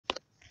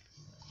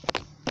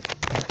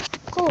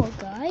Hello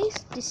guys,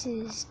 this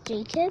is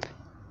Jacob.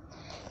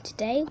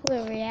 Today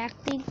we're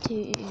reacting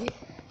to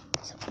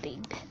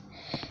something.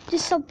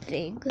 Just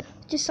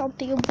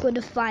something I'm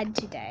gonna find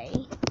today.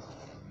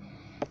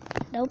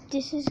 Nope,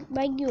 this is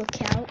my new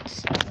account,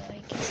 so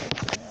I guess I'm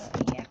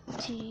gonna react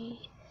to...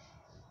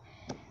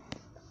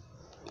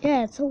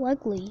 Yeah, it's so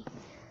ugly.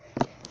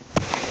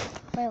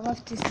 I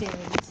love this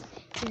series,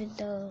 even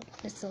though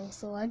it's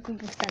also ugly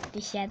without the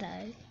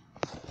shadow.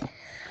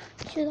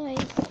 Should I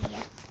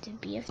react to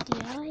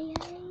BFDIA?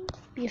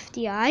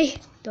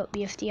 BFDI? Not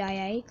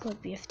BFDIA, because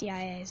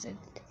BFDIA isn't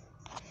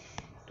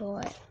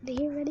not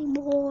there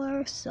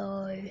anymore,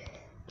 so...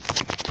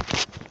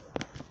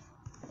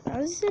 I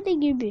was sending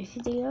new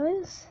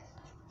videos.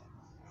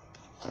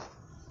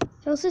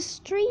 There was a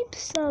stream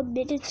some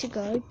minutes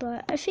ago,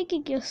 but I think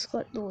it just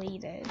got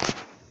deleted.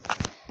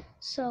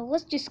 So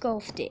let's just go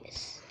with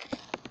this.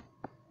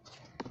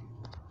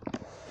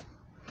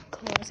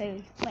 Because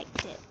I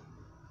liked it.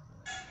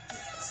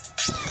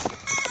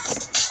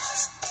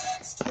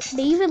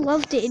 They even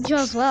loved the intro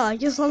as well. I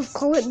just love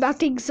Colin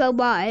mapping so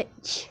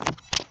much.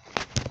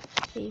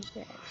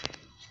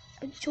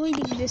 I'm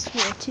joining this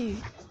war too.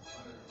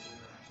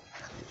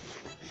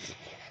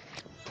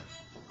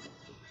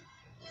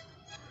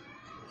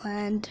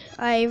 And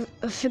I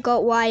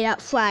forgot why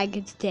that flag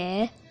is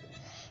there.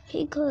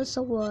 Because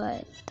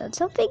someone done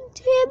something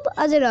to him?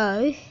 I don't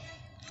know.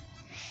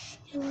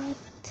 You know what?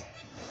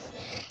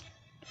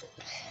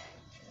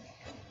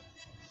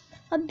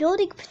 I'm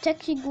building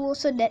protection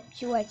walls so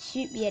that you won't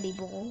shoot me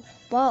anymore.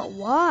 But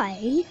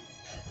why?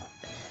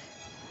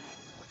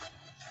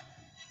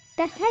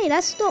 Hey,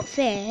 that's not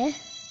fair.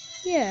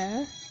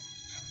 Yeah.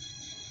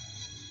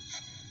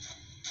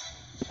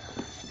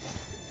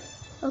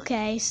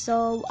 Okay,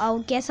 so I'll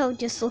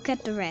just look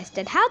at the rest.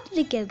 And how did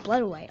it get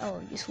blood away? Oh,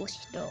 just wash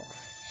it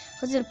off.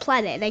 Was it a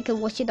planet and I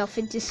can wash it off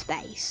into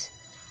space?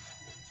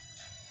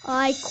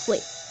 I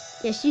quit.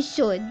 Yes, you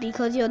should,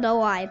 because you're no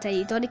light and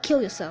you don't want to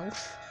kill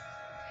yourself.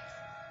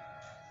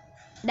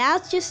 Now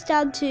it's just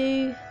down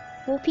to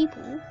 4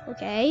 people,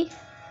 okay?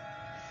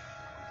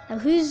 Now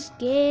who's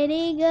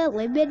getting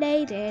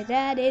eliminated?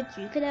 That is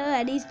Jupiter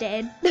and he's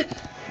dead.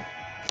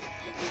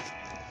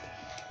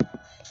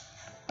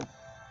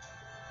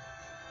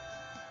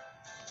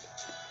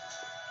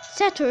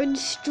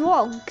 Saturn's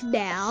strong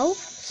now,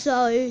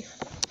 so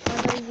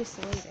I'm going to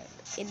select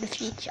it in the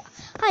future.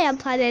 Hi, I'm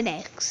Planet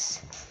X.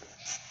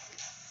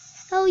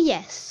 Oh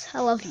yes,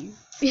 I love you.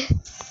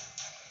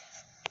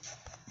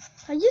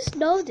 I just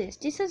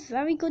noticed this has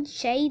very good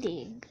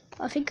shading.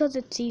 I think because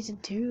it's season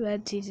 2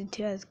 and season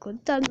 2 has good.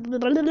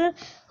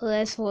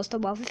 Let's force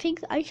them off. I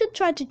think I should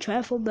try to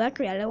transform back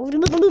around.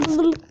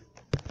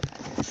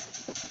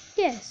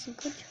 Yes, you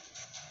could.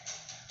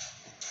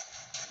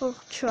 We'll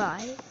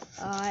try.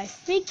 I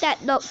think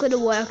that's not gonna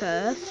work,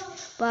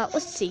 Earth, but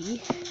let's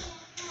see.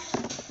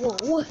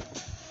 Whoa.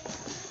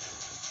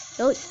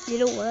 No, it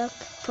didn't work.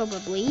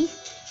 Probably.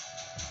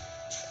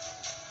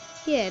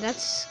 Yeah,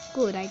 that's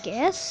good, I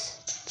guess.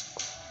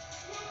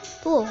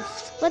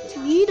 Fourth, let's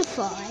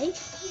unify.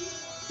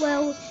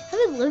 Well, I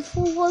haven't lived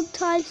for a long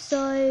time,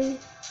 so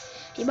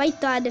you might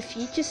die in the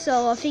future,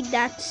 so I think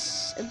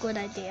that's a good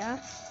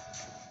idea.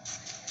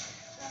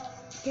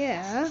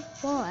 Yeah,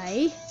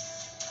 why?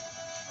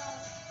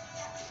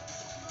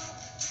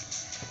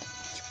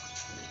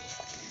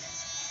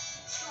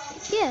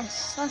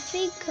 Yes, I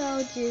think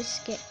I'll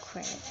just get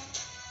credit.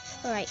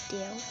 Alright,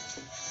 deal. I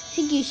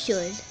think you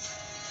should.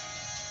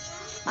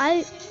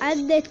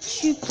 I'm the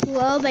trooper.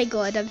 Oh my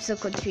god, I'm so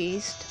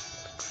confused.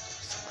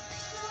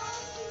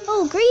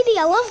 Oh, Greenie,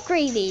 I love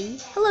Greenie.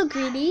 Hello,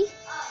 Greenie.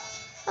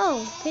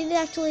 Oh, Greenie's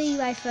actually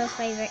my first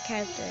favorite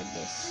character in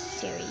this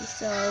series,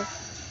 so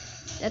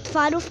that's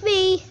fine with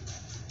me.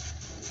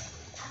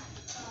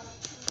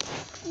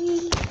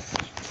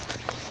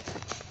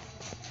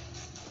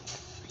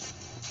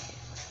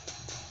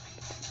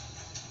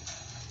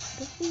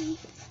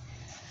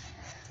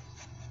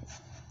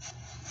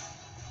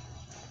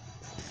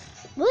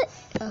 What?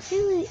 I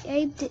feel he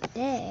aimed it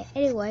there.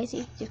 Anyways, he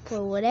can just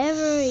put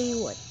whatever he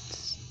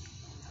wants.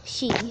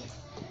 She.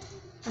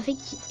 I think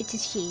it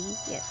is she.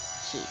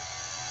 Yes, she.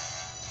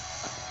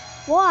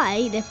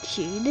 Why,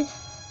 Neptune?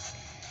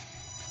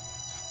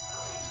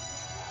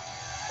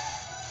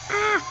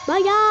 Ah,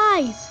 my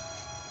eyes!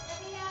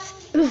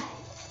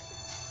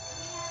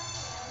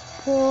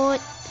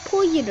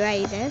 Poor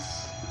Uranus.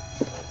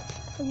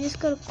 I'm just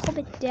gonna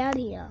comment down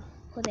here.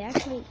 Well, they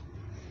actually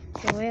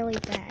feel really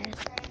bad.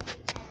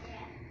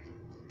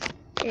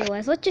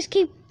 Anyways, let's just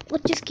keep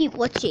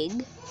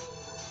watching.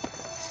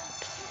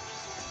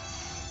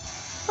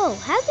 Oh,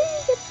 how did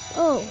you get?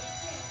 Oh,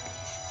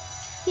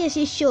 yes,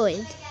 you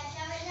should.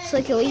 So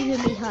I can leave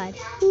him behind.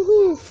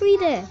 Woohoo,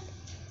 freedom!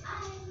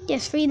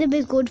 Yes, freedom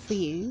is good for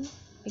you,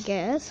 I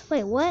guess.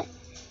 Wait, what?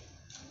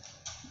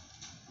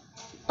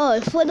 Oh,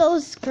 for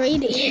those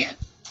Greenie.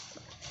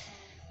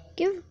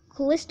 Give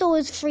Callisto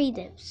his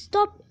freedom.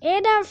 Stop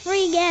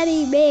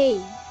interfering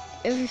me.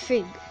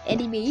 Everything.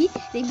 Enemy,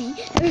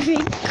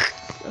 everything.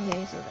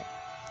 Okay, so that.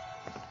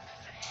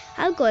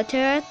 I'm going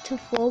to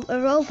form a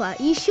robot.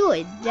 You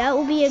should. That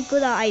would be a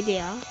good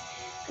idea.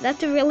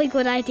 That's a really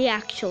good idea,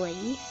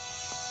 actually.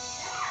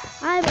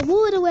 I'm a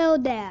water well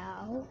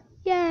now.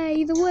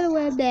 Yay, the water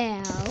well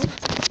now.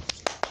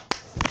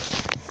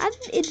 I'm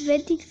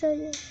inventing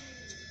something.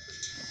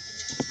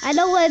 I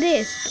know what it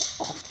is.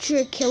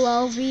 Ultra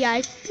Killer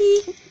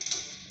VIP.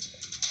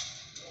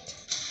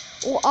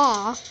 Or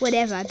R,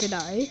 whatever, I don't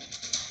know.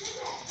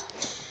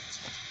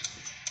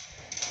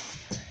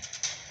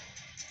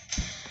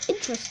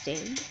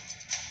 Interesting.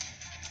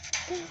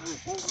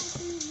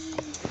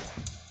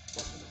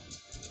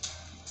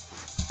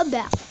 I'm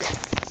back.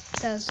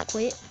 That was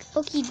quick.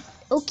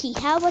 Okay,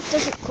 how much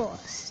does it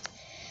cost?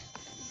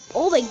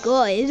 Oh my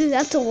god,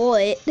 that's a lot.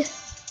 I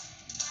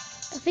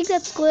think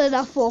that's good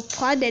enough for a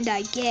planet,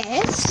 I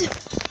guess.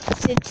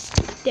 Since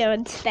they're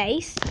in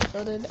space,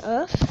 not on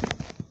Earth.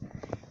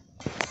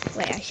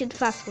 Wait, I should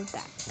fast forward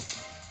that.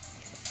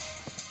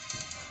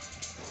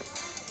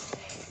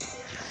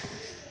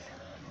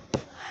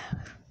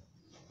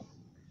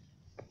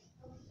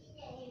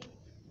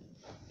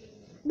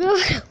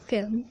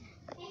 Okay.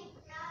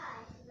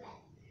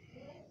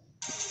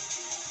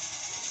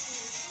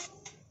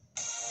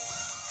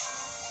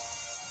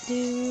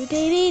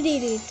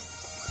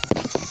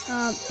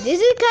 This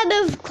is kind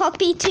of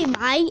copy to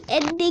my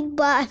ending,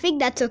 but I think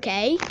that's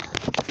okay.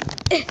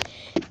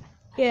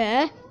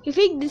 Yeah, you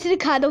think this is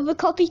kind of a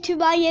copy to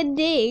my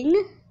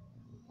ending?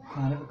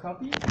 Kind of a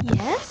copy?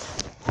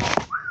 Yes.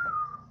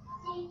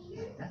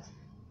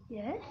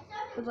 Yeah.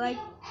 But like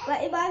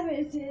in my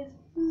version,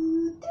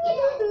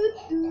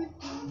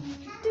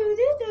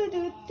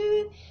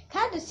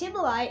 kind of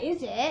similar,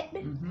 is it?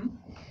 Mm-hmm.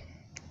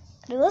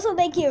 I'm also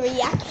making a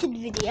reaction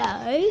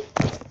video,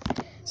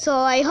 so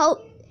I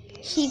hope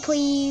she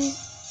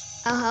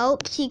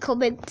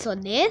comments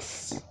on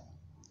this.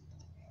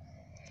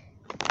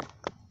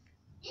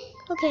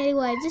 Okay,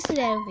 anyway, this is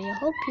the end of the video.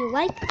 Hope you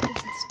like and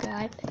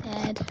subscribe,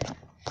 and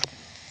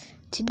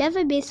to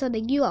never miss on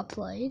a new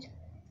upload.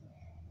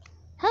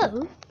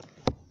 Hello.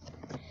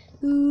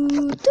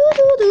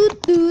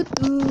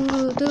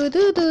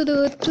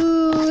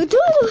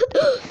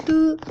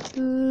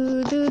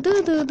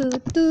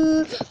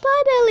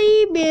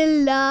 Finally,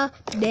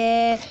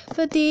 millionaire,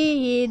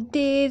 40 in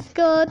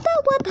disco.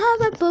 That was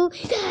horrible.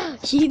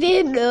 She's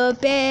in the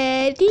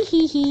bed.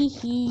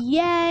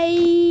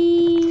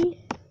 Yay.